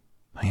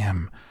 "I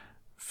am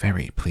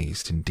very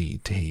pleased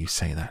indeed to hear you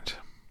say that.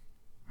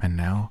 And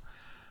now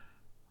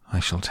I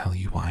shall tell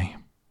you why."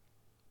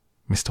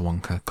 Mr.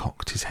 Wonka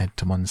cocked his head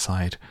to one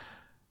side,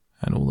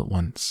 and all at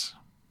once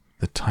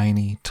the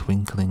tiny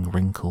twinkling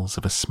wrinkles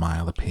of a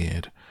smile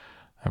appeared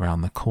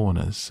around the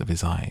corners of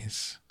his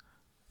eyes,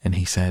 and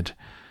he said,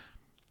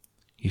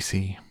 "You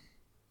see,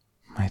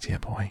 my dear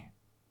boy,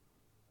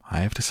 I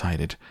have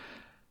decided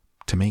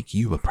to make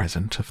you a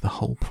present of the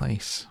whole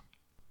place.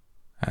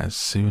 As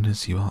soon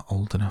as you are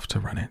old enough to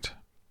run it,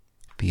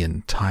 the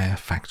entire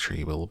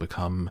factory will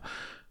become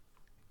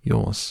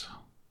yours."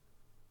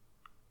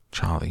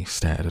 Charlie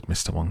stared at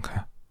Mr.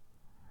 Wonka.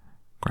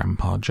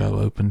 Grandpa Joe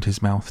opened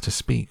his mouth to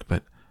speak,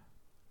 but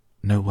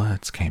no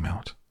words came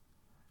out.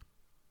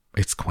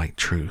 "It's quite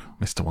true,"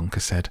 Mr. Wonka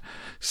said,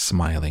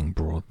 smiling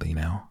broadly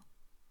now.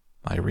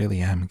 "I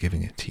really am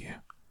giving it to you.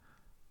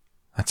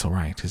 That's all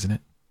right, isn't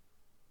it?"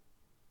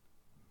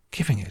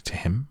 "Giving it to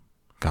him?"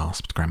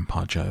 gasped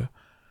Grandpa Joe.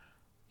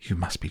 "You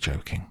must be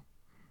joking."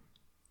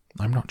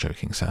 "I'm not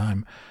joking, sir.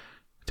 I'm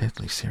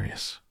deadly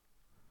serious.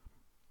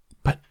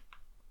 But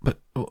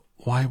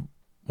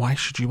why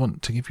should you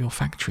want to give your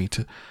factory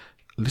to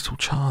little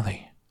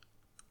Charlie?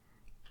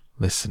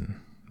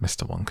 Listen,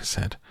 Mr. Wonka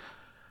said.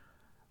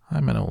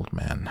 I'm an old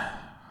man.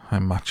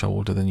 I'm much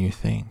older than you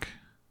think.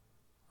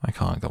 I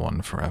can't go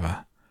on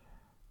forever.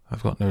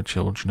 I've got no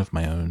children of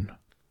my own,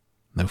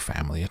 no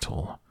family at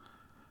all.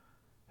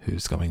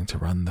 Who's going to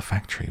run the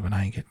factory when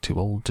I get too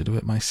old to do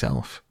it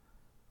myself?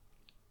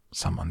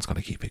 Someone's got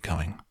to keep it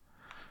going,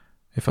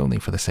 if only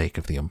for the sake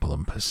of the Oompa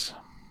Loompas.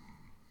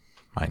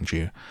 Mind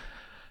you,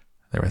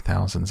 there are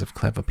thousands of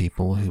clever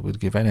people who would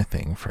give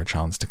anything for a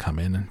chance to come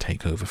in and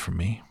take over from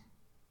me.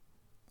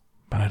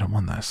 But I don't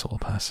want that sort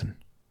of person.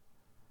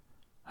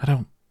 I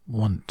don't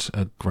want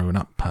a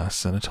grown-up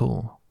person at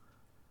all.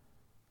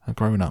 A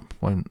grown-up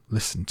won't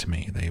listen to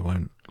me, they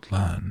won't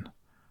learn.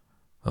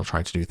 They'll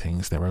try to do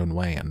things their own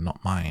way and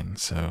not mine,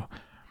 so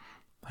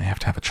I have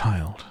to have a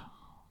child.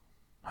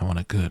 I want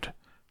a good,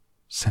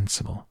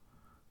 sensible,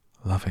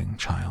 loving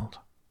child.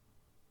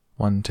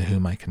 One to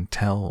whom I can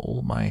tell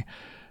all my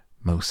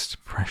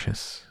most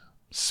precious,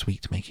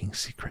 sweet-making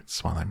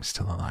secrets while I'm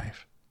still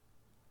alive.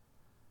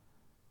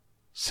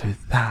 So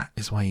that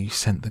is why you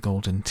sent the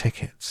golden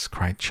tickets,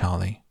 cried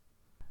Charlie.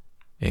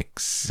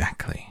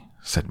 Exactly,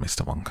 said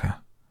Mr. Wonka.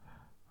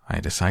 I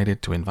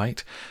decided to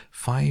invite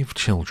 5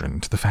 children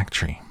to the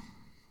factory,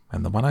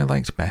 and the one I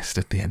liked best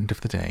at the end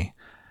of the day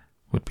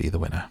would be the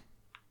winner.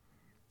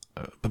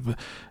 But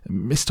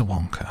Mr.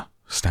 Wonka,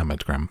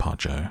 stammered Grandpa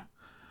Joe,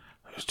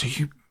 do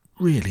you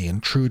really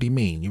and truly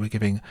mean you were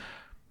giving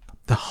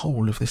the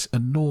whole of this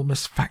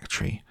enormous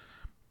factory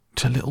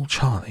to little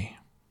Charlie?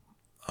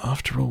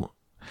 After all,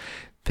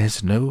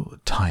 there's no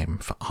time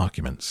for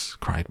arguments,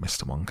 cried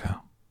Mr.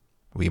 Wonka.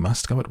 We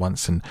must go at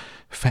once and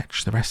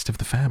fetch the rest of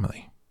the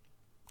family.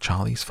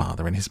 Charlie's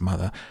father and his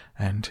mother,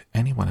 and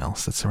anyone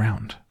else that's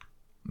around.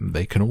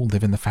 They can all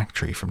live in the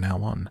factory from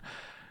now on.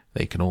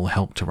 They can all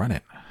help to run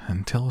it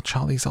until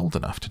Charlie's old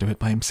enough to do it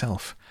by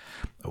himself.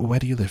 Where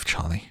do you live,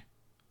 Charlie?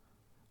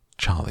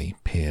 Charlie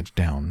peered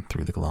down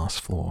through the glass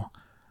floor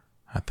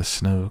at the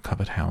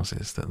snow-covered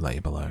houses that lay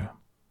below.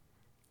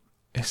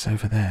 It's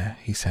over there,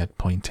 he said,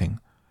 pointing.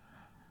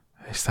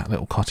 It's that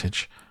little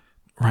cottage,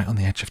 right on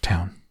the edge of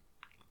town.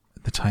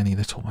 The tiny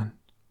little one.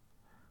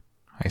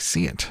 I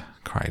see it,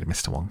 cried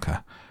Mr.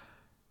 Wonka.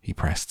 He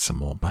pressed some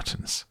more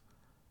buttons.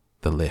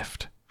 The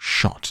lift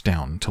shot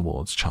down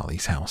towards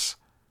Charlie's house.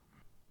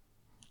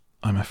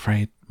 I'm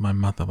afraid my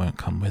mother won't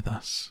come with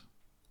us,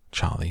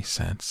 Charlie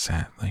said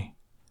sadly.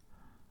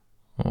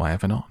 Why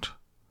ever not?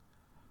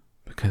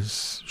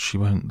 Because she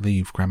won't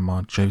leave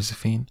Grandma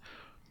Josephine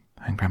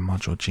and Grandma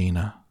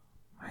Georgina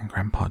and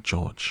Grandpa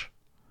George.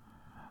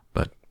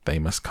 But they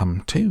must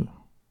come too.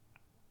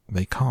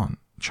 They can't,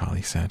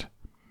 Charlie said.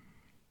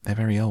 They're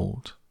very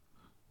old.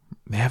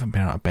 They haven't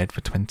been out of bed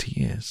for 20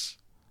 years.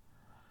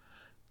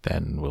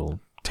 Then we'll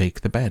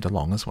take the bed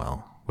along as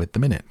well, with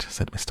them in it,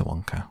 said Mr.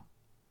 Wonka.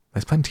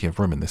 There's plenty of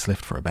room in this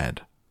lift for a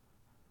bed.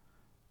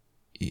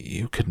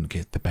 You couldn't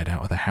get the bed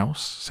out of the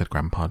house, said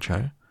Grandpa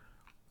Joe.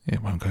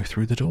 It won't go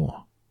through the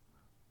door.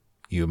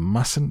 You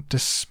mustn't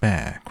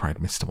despair, cried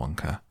Mr.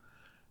 Wonka.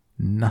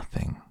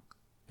 Nothing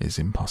is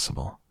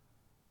impossible.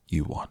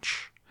 You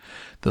watch.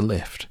 The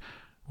lift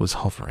was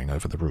hovering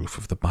over the roof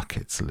of the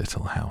Bucket's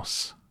little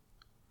house.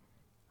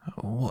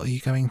 What are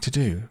you going to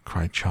do?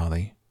 Cried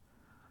Charlie.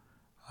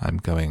 I'm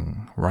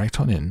going right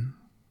on in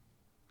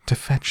to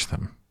fetch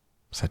them,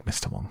 said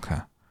Mr.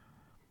 Wonka.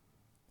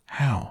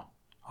 How?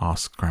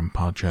 Asked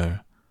Grandpa Joe.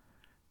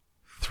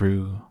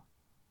 Through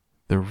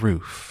the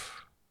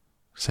roof,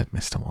 said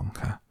Mr.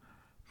 Wonka,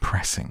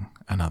 pressing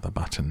another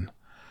button.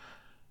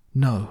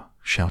 No,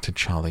 shouted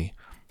Charlie.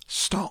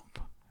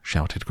 Stop,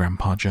 shouted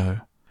Grandpa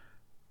Joe.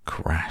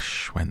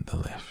 Crash went the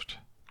lift,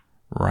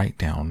 right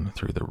down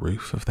through the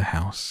roof of the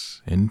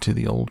house into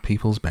the old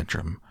people's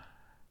bedroom.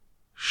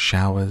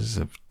 Showers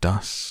of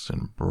dust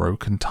and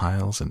broken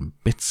tiles and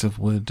bits of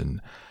wood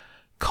and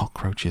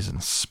cockroaches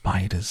and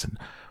spiders and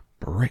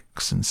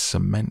bricks and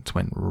cement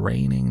went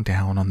raining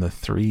down on the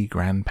 3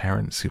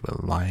 grandparents who were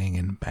lying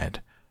in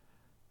bed.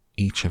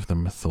 Each of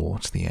them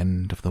thought the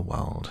end of the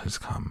world has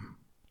come.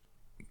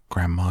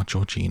 Grandma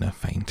Georgina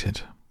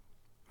fainted.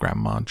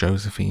 Grandma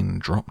Josephine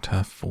dropped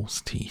her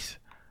false teeth.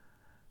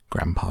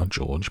 Grandpa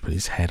George put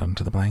his head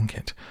onto the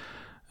blanket,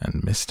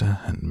 and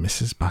Mr. and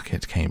Mrs.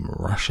 Bucket came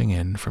rushing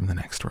in from the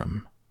next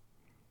room.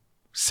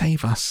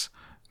 Save us,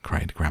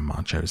 cried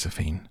Grandma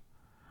Josephine.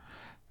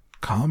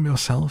 Calm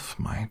yourself,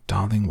 my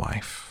darling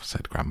wife,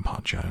 said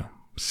Grandpa Joe,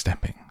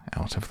 stepping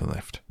out of the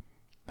lift.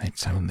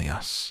 It's only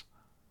us.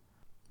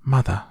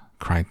 Mother,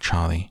 cried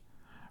Charlie,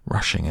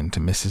 rushing into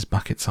Mrs.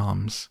 Bucket's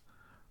arms.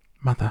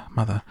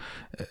 Mother,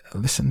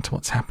 listen to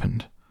what's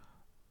happened.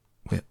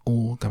 We're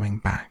all going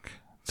back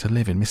to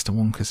live in Mr.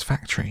 Wonka's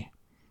factory,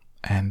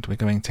 and we're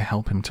going to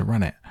help him to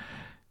run it.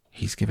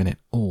 He's given it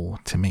all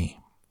to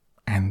me.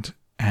 And...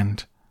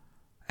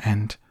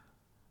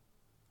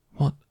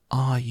 What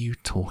are you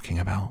talking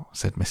about?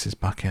 Said Mrs.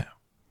 Bucket.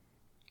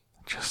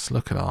 Just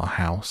look at our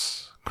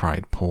house,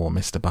 cried poor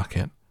Mr.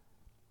 Bucket.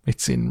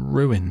 It's in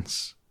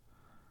ruins."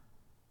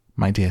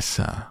 "My dear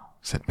sir,"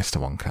 said Mr.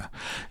 Wonka,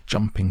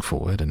 jumping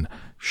forward and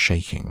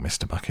shaking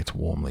Mr. Bucket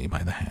warmly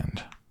by the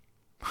hand,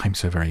 "I'm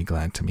so very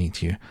glad to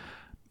meet you.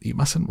 You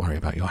mustn't worry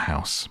about your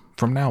house.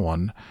 From now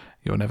on,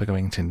 you're never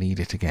going to need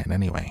it again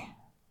anyway."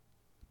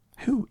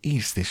 "Who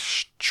is this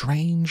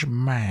strange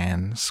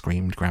man?"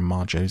 screamed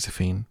Grandma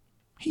Josephine.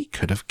 "He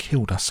could have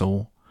killed us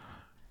all."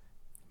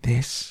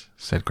 "This,"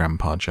 said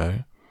Grandpa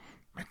Joe,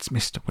 "it's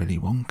Mr. Willy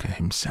Wonka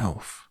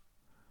himself."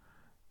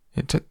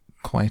 It took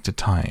quite a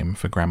time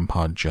for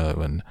Grandpa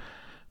Joe and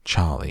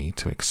Charlie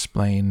to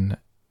explain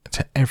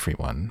to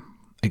everyone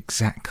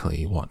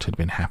exactly what had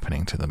been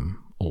happening to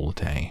them all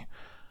day.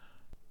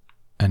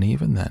 And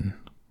even then,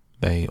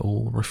 they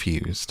all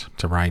refused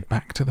to ride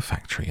back to the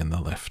factory in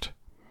the lift.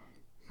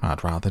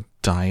 "I'd rather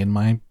die in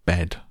my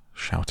bed,"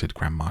 shouted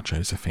Grandma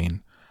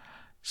Josephine.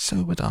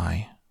 "So would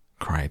I,"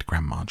 cried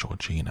Grandma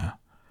Georgina.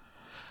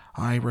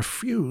 "I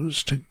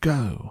refuse to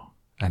go,"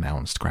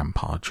 announced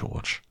Grandpa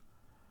George.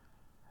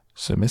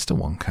 So Mr.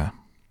 Wonka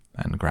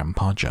and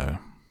Grandpa Joe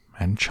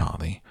and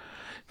Charlie,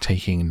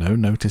 taking no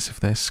notice of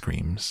their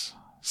screams,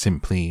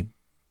 simply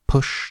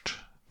pushed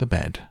the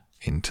bed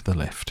into the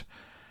lift.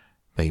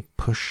 They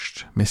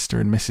pushed Mr.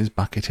 and Mrs.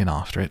 Bucket in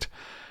after it.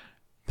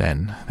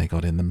 Then they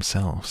got in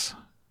themselves.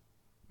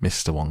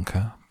 Mr.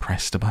 Wonka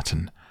pressed a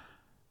button.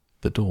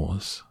 The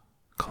doors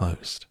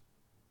closed.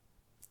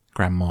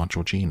 Grandma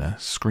Georgina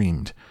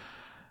screamed,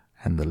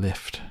 and the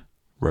lift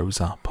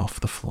rose up off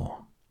the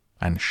floor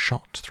and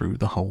shot through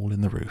the hole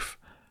in the roof,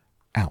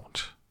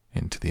 out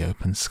into the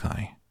open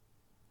sky.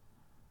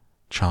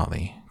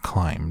 Charlie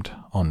climbed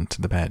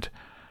onto the bed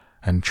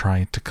and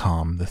tried to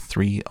calm the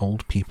 3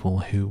 old people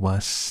who were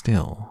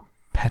still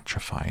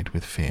petrified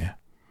with fear.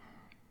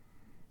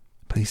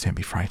 "Please don't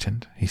be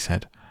frightened," he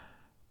said.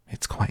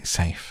 "It's quite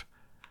safe,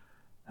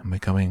 and we're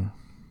going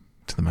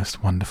to the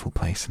most wonderful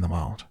place in the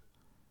world."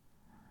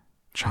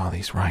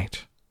 "Charlie's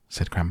right,"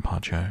 said Grandpa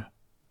Joe.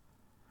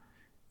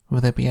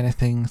 "Will there be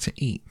anything to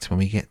eat when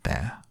we get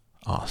there?"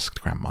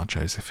 asked Grandma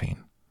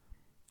Josephine.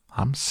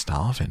 "I'm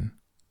starving.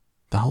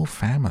 The whole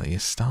family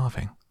is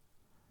starving."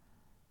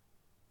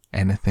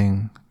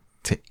 "Anything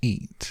to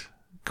eat?"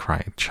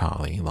 cried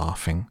Charlie,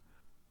 laughing.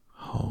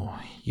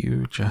 "Oh,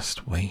 you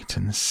just wait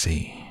and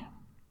see,"